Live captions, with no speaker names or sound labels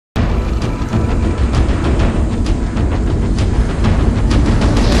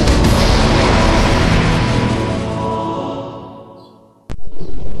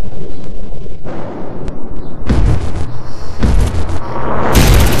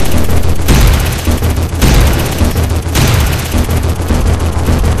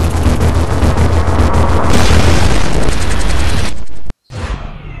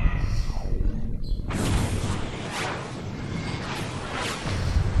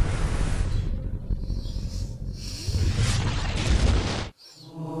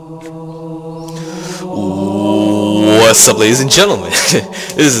What's up, ladies and gentlemen?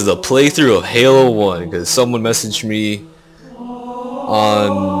 This is a playthrough of Halo 1 because someone messaged me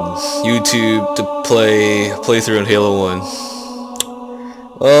on YouTube to play a playthrough on Halo 1.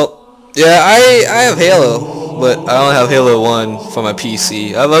 Well, yeah, I have Halo, but I don't have Halo 1 for my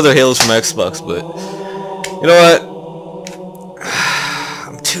PC. I have other Halos from Xbox, but you know what?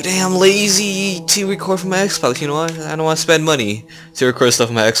 I'm too damn lazy to record from my Xbox. You know what? I don't want to spend money to record stuff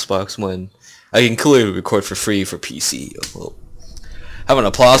on my Xbox when I can clearly record for free for PC. Well, have an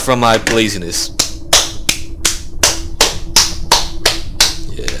applause for my laziness.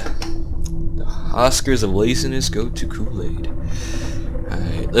 Yeah. The Oscars of laziness go to Kool-Aid.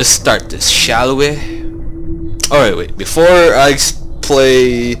 Alright, let's start this, shall we? Alright, wait. Before I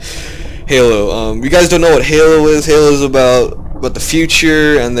play Halo, you guys don't know what Halo is. Halo is about the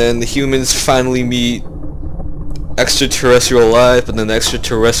future, and then the humans finally meet extraterrestrial life, and then the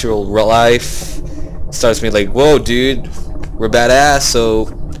extraterrestrial life starts me like, whoa dude, we're badass, so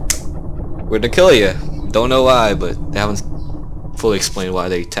we're gonna kill you. Don't know why, but they haven't fully explained why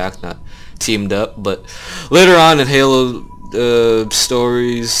they not teamed up. But later on in Halo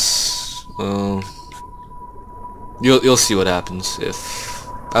stories, you'll see what happens. If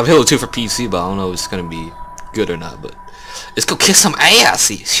I have Halo 2 for PC, but I don't know if it's gonna be good or not. But let's go kick some ass,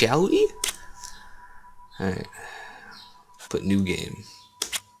 shall we? Alright. Put new game.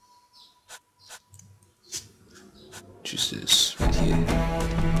 Choose this right here.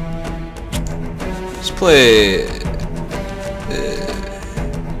 Let's play.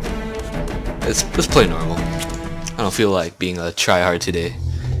 Let's play normal. I don't feel like being a tryhard today.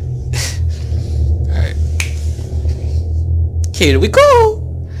 Alright. Here we go!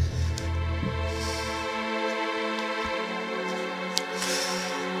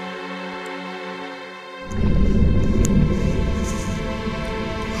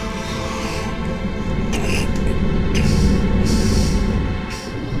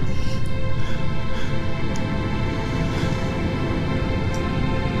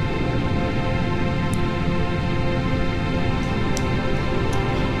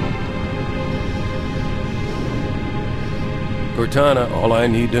 Cortana, all I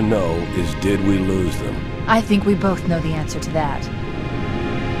need to know is, did we lose them? I think we both know the answer to that.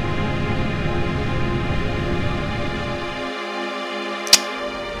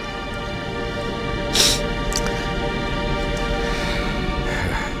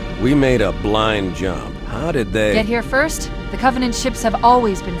 We made a blind jump. How did they... Get here first? The Covenant ships have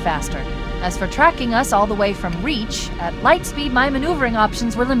always been faster. As for tracking us all the way from Reach, at light speed my maneuvering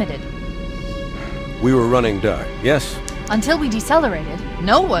options were limited. We were running dark, yes? Until we decelerated,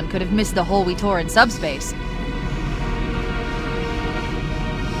 no one could have missed the hole we tore in subspace.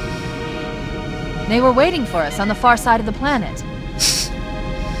 They were waiting for us on the far side of the planet.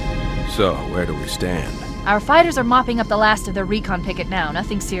 So, where do we stand? Our fighters are mopping up the last of their recon picket now,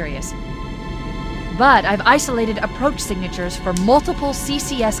 nothing serious. But I've isolated approach signatures for multiple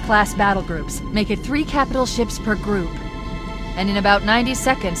CCS-class battle groups. Make it 3 capital ships per group. And in about 90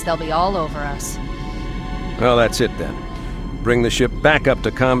 seconds, they'll be all over us. Well, that's it then. Bring the ship back up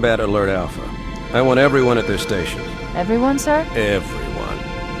to Combat Alert Alpha. I want everyone at their stations. Everyone, sir? Everyone.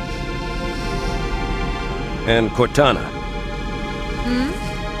 And Cortana.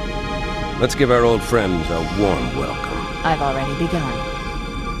 Let's give our old friends a warm welcome. I've already begun.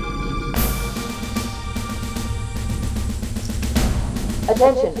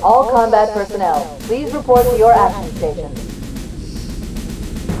 Attention, all combat personnel. Please report to your action stations.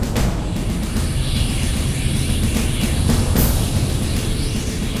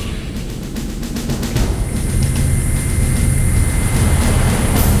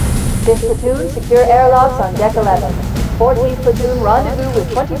 Fifth platoon, secure airlocks on deck 11. 14th platoon, rendezvous with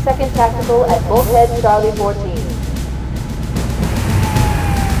 22nd Tactical at Bulkhead Charlie 14.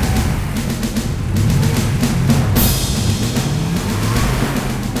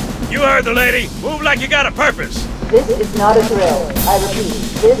 You heard the lady. Move like you got a purpose. This is not a drill. I repeat,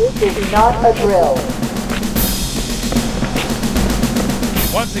 this is not a drill.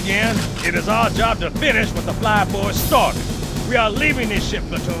 Once again, it is our job to finish what the flyboys started. We are leaving this ship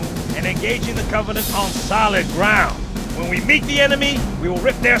platoon and engaging the Covenant on solid ground. When we meet the enemy, we will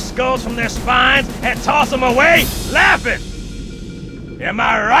rip their skulls from their spines and toss them away, laughing! Am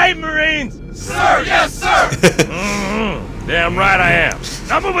I right, Marines? Sir, yes, sir! Damn right I am.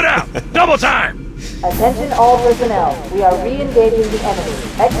 Now move it out! Double time! Attention all personnel. We are re-engaging the enemy.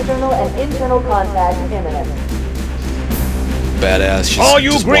 External and internal contact imminent. Badass. All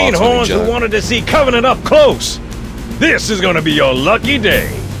you greenhorns who wanted to see Covenant up close, this is gonna be your lucky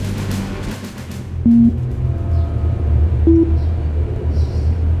day.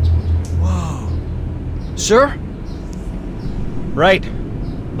 Sir? Right.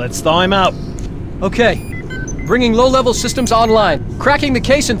 Let's thaw him out. Okay. Bringing low-level systems online. Cracking the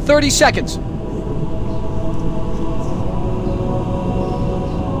case in 30 seconds.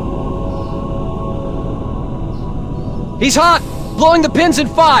 He's hot! Blowing the pins in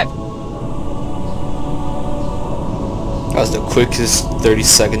 5! That was the quickest 30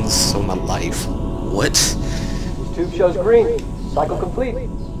 seconds of my life. What? This tube shows green. Cycle complete.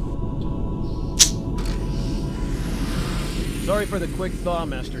 Sorry for the quick thaw,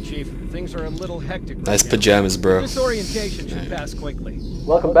 Master Chief. Things are a little hectic right Nice now. pajamas, bro. Disorientation should pass quickly.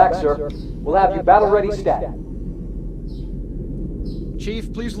 Welcome back, sir. We'll have you battle-ready stat.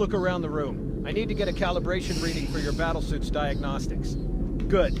 Chief, please look around the room. I need to get a calibration reading for your battlesuit's diagnostics.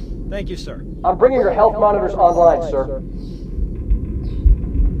 Good. Thank you, sir. I'm bringing your health monitors online, sir.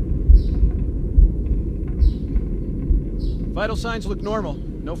 Vital signs look normal.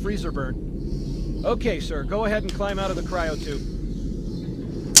 No freezer burn. Okay, sir. Go ahead and climb out of the cryotube.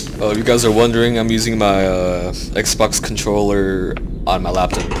 Oh, if you guys are wondering, I'm using my Xbox controller on my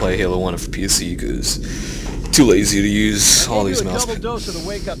laptop to play Halo 1 for PC because too lazy to use all these mouse. Double dose of the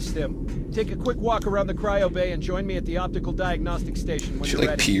wake-up stim. Take a quick walk around the cryo bay and join me at the optical diagnostic station when Should you're you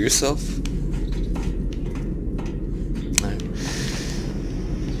like ready. pee yourself?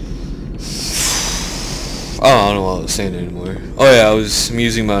 Oh, I don't know what I was saying anymore. Oh yeah, I'm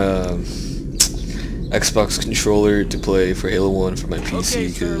using my Xbox controller to play for Halo 1 for my PC Okay,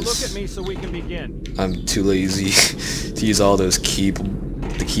 sir, look at because me so we can begin. I'm too lazy to use all those the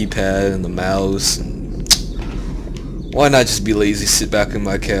keypad and the mouse. And why not just be lazy, sit back on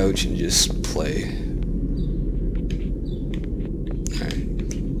my couch and just play? Alright, I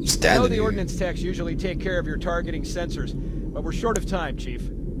know standing the here. ordnance techs usually take care of your targeting sensors, but we're short of time, Chief.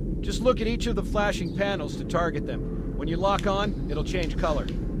 Just look at each of the flashing panels to target them. When you lock on, it'll change color.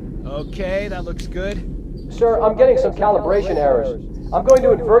 Okay, that looks good. Sir, I'm getting some calibration errors. I'm going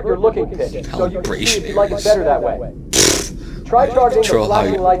to invert your looking pitch, so you can see if you'd like it better that way. Try targeting the Control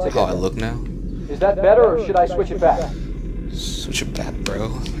flashing lights how I again. look now. Is that better, or should I switch it back? Switch it back,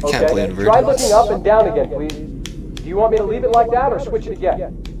 bro. I can't play Okay, inverted. try looking up and down again, please. Do you want me to leave it like that, or switch it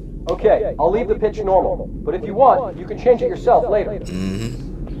again? Okay, I'll leave the pitch normal. But if you want, you can change it yourself later.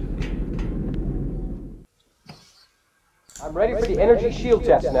 I'm ready for the energy shield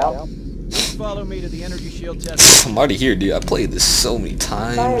test now. Follow me to the energy shield test. I'm already here, dude. I played this so many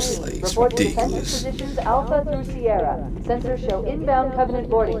times. Scientists, Like, it's report to defensive ridiculous. positions Alpha through Sierra. Sensors show inbound Covenant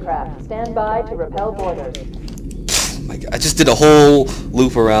boarding craft. Stand by to repel boarders. Oh my God, I just did a whole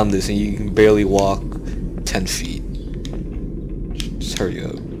loop around this and you can barely walk 10 feet. Just hurry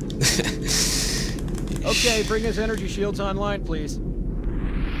up. Okay, bring his energy shields online, please.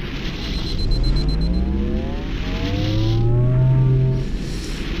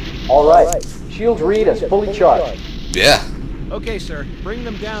 All right, shields read as fully charged. Yeah. Okay, sir. Bring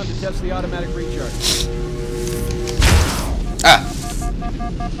them down to test the automatic recharge. Ah.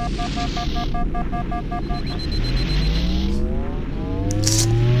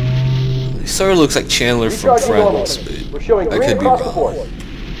 He sort of looks like Chandler from Recharging Friends, normally. but We're showing I green could be across the wrong. board.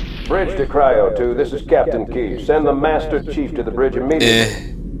 Bridge to Cryo 2, this is Captain Key. Send the Master Chief to the bridge immediately.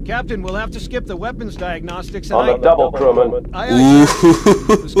 Captain, we'll have to skip the weapons diagnostics and On the double, crewman. Aye,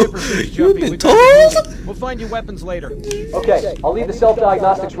 sir. The skipper seems You've jumpy. been We better get told? moving. We'll find you weapons later. Okay, I'll leave the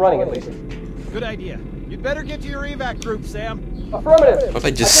self-diagnostics running at least. Good idea. You'd better get to your evac group, Sam. Affirmative. What if I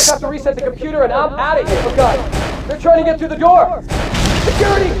I just just... have to reset the computer and I'm out of here, for God. They're trying to get through the door.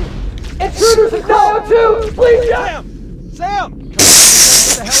 Security! Intruders in Cryo 2! Please, yeah! Sam! Sam! Come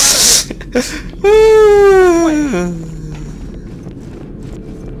on, let's get the hell out of here.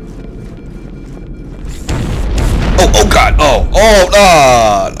 Oh God! Oh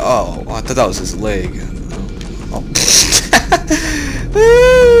God! Oh, I thought that was his leg. Oh.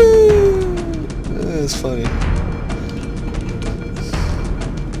 That's funny.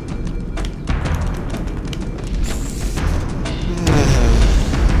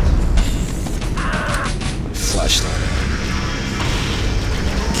 Flashlight.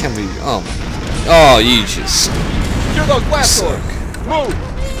 Can't be. Oh. Oh, you just. Secure those blast suck. doors. Move!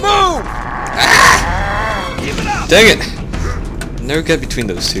 Move! Keep it up! Dang it! Never get between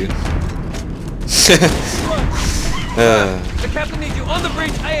those two. The captain needs you on the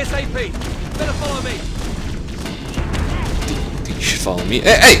bridge ASAP. Better follow me. You should follow me.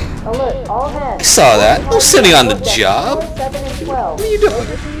 Hey! Hey! Alert, all hands. I saw that. I'm sitting on the job. 4, 7, and 12. What are you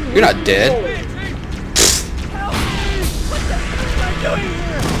doing? You're not dead.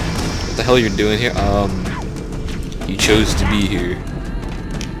 What the hell you're doing here? You chose to be here.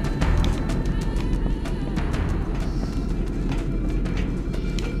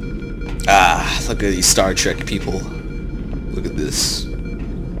 Ah, look at these Star Trek people. Look at this.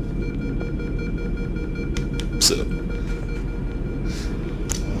 So.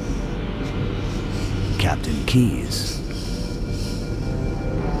 Captain Keyes.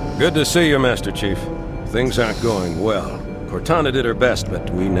 Good to see you, Master Chief. Things aren't going well. Cortana did her best, but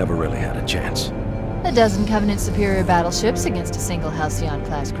we never really had a chance. A dozen Covenant superior battleships against a single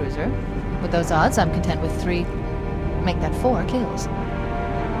Halcyon-class cruiser. With those odds, I'm content with 3... make that 4 kills.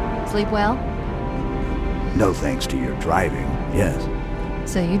 Sleep well? No thanks to your driving, yes.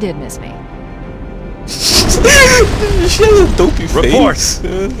 So you did miss me. She has a dopey face.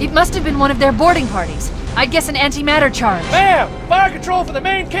 It must have been one of their boarding parties. I'd guess an antimatter charge. Ma'am! Fire control for the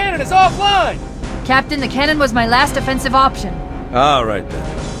main cannon is offline! Captain, the cannon was my last offensive option. All right,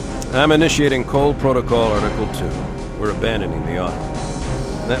 then. I'm initiating Cole Protocol Article 2. We're abandoning the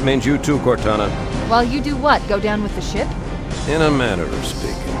Autumn. That means you too, Cortana. While you do what? Go down with the ship? In a manner of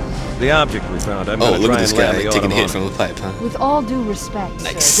speaking. The object we found, I'm Oh, gonna look try at this and land guy the taking a Autumn hit on. from the pipe, huh? With all due respect,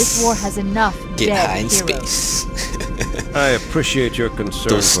 Nice. sir, this war has enough Get dead high in heroes. I space. appreciate your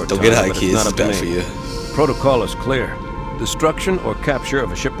concern, Cortana, Don't get high, but it's kids. not It's up to bad me. for you. Protocol is clear. Destruction or capture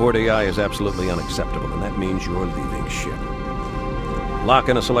of a shipboard AI is absolutely unacceptable, and that means you're leaving ship. Lock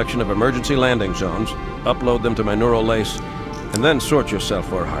in a selection of emergency landing zones, upload them to my neural lace, and then sort yourself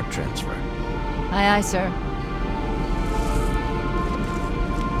for a heart transfer. Aye, aye, sir.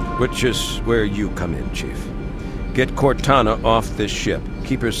 Which is where you come in, Chief. Get Cortana off this ship.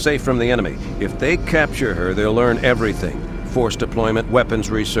 Keep her safe from the enemy. If they capture her, they'll learn everything. Force deployment,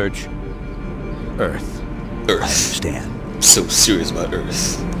 weapons research. Earth. I Earth. understand. I'm so serious about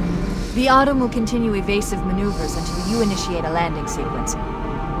Earth. The Autumn will continue evasive maneuvers until you initiate a landing sequence.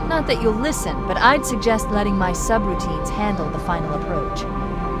 Not that you'll listen, but I'd suggest letting my subroutines handle the final approach.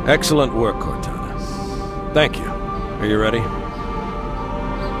 Excellent work, Cortana. Thank you. Are you ready?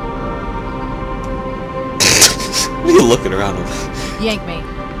 What are you looking around him? Yank me.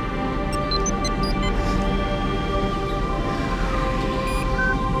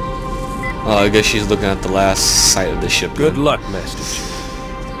 Oh, I guess she's looking at the last sight of the ship. Good luck, Master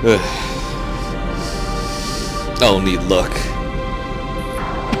Chief. Ugh. I don't need luck.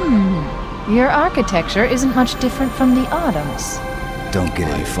 Your architecture isn't much different from the Autumn's. Don't get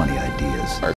any funny ideas.